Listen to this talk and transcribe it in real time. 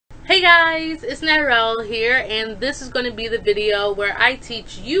Hey guys, it's Narelle here, and this is going to be the video where I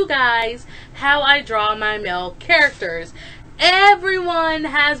teach you guys how I draw my male characters. Everyone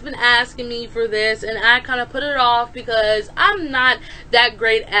has been asking me for this, and I kind of put it off because I'm not that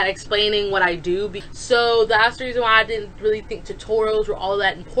great at explaining what I do. So that's the reason why I didn't really think tutorials were all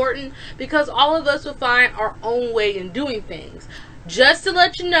that important, because all of us will find our own way in doing things. Just to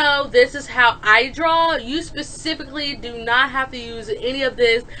let you know, this is how I draw. You specifically do not have to use any of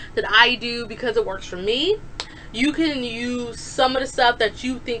this that I do because it works for me. You can use some of the stuff that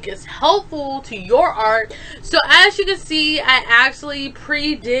you think is helpful to your art. So as you can see, I actually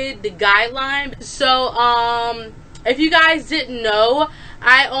pre-did the guideline. So if you guys didn't know,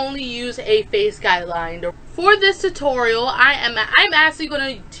 I only use a face guideline. For this tutorial, I'm actually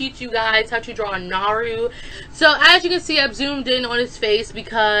going to teach you guys how to draw Naru. So as you can see, I've zoomed in on his face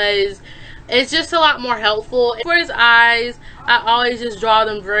because it's just a lot more helpful. For his eyes, I always just draw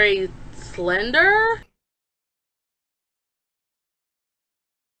them very slender.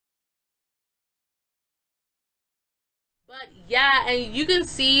 But yeah, and you can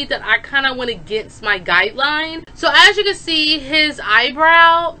see that I kind of went against my guideline. So as you can see, his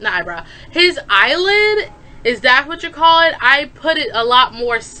his eyelid, is that what you call it? I put it a lot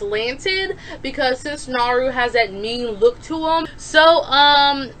more slanted because since Naru has that mean look to him. So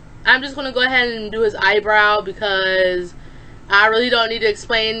I'm just gonna go ahead and do his eyebrow because I really don't need to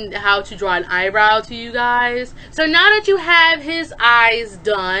explain how to draw an eyebrow to you guys. So now that you have his eyes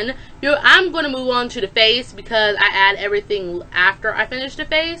done, I'm going to move on to the face because I add everything after I finish the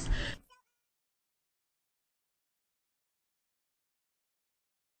face.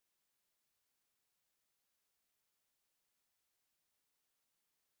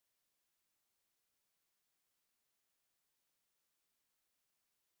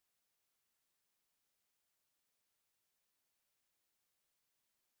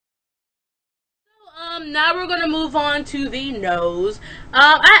 Now we're gonna move on to the nose.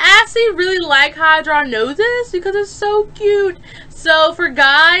 I actually really like how I draw noses because it's so cute. So for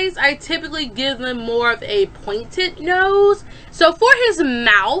guys, I typically give them more of a pointed nose. So for his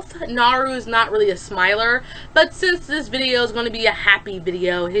mouth, Naru is not really a smiler, but since this video is going to be a happy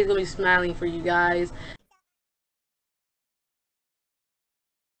video, he's going to be smiling for you guys.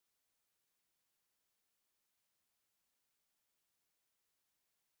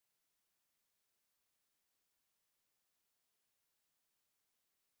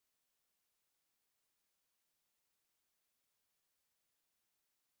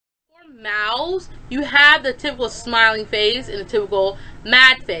 For mouths, you have the typical smiling face and the typical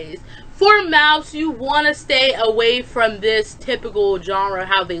mad face. For mouths, you want to stay away from this typical genre,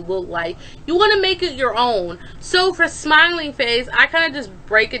 how they look like. You want to make it your own. So for smiling face, I kind of just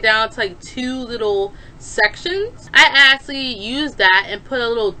break it down to like two little sections. I actually use that and put a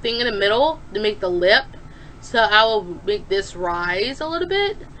little thing in the middle to make the lip. So I will make this rise a little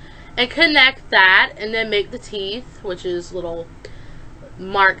bit and connect that and then make the teeth, which is little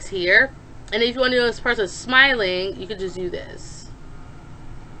marks here. And if you want to know this person smiling, you could just do this.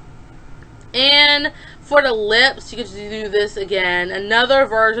 And for the lips, you could just do this again, another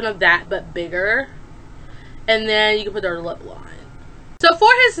version of that but bigger, and then you can put their lip line. So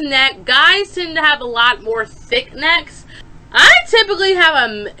for his neck, guys tend to have a lot more thick necks. I typically have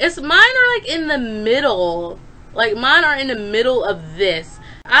mine are like in the middle, like mine are in the middle of this.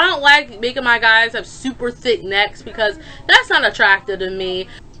 I don't like making my guys have super thick necks because that's not attractive to me.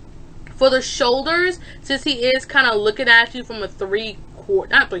 For the shoulders, since he is kind of looking at you from a not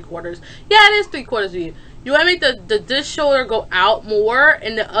 3/4, yeah, it is 3/4 view. You want to make this shoulder go out more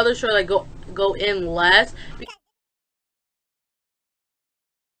and the other shoulder like go in less.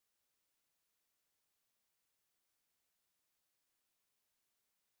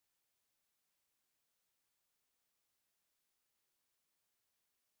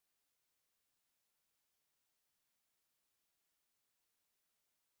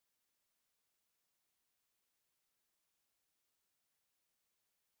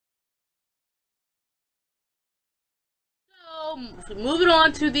 So, moving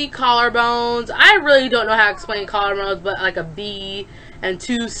on to the collarbones. I really don't know how to explain collarbones, but like a V and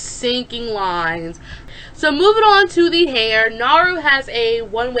two sinking lines. So moving on to the hair, Naru has a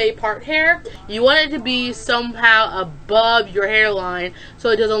one-way part hair. You want it to be somehow above your hairline so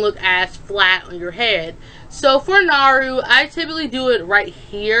it doesn't look as flat on your head. So for Naru, I typically do it right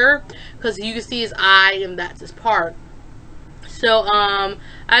here because you can see his eye and that's his part. So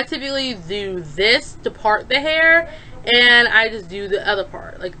I typically do this to part the hair, and I just do the other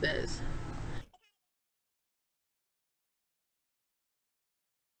part like this.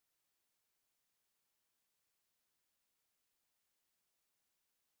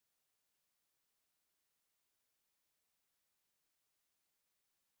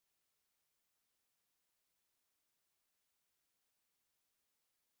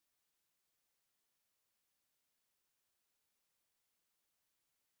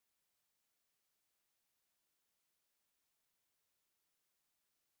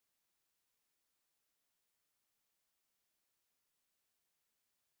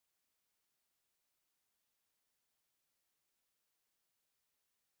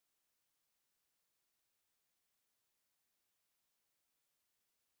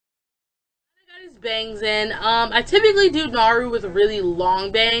 His bangs in. I typically do Naru with really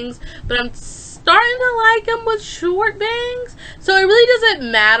long bangs, but I'm starting to like him with short bangs, so it really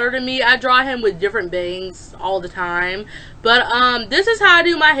doesn't matter to me. I draw him with different bangs all the time, but this is how I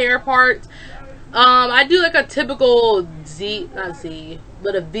do my hair parts. I do like a typical not Z,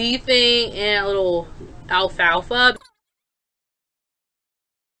 but a V thing and a little alfalfa.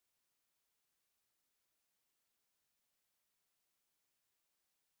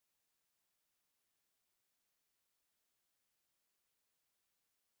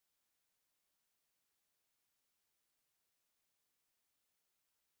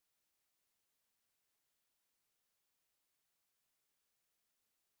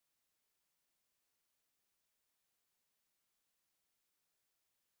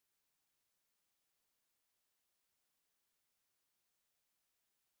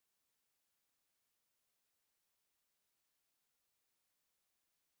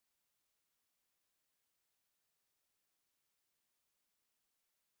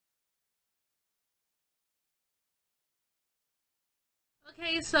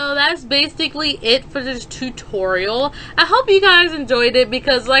 Okay, so that's basically it for this tutorial. I hope you guys enjoyed it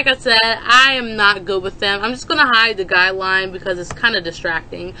because, like I said, I am not good with them. I'm just going to hide the guideline because it's kind of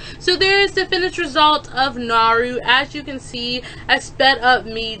distracting. So there's the finished result of Naru. As you can see, I sped up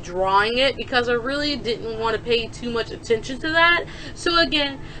me drawing it because I really didn't want to pay too much attention to that. So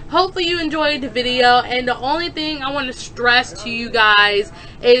again, hopefully you enjoyed the video, and the only thing I want to stress to you guys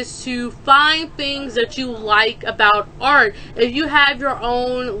is to find things that you like about art. If you have your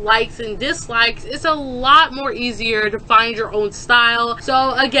own likes and dislikes, it's a lot more easier to find your own style.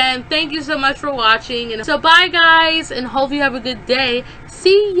 So again, thank you so much for watching, and so bye guys, and hope you have a good day.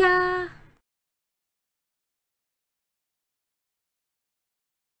 See ya.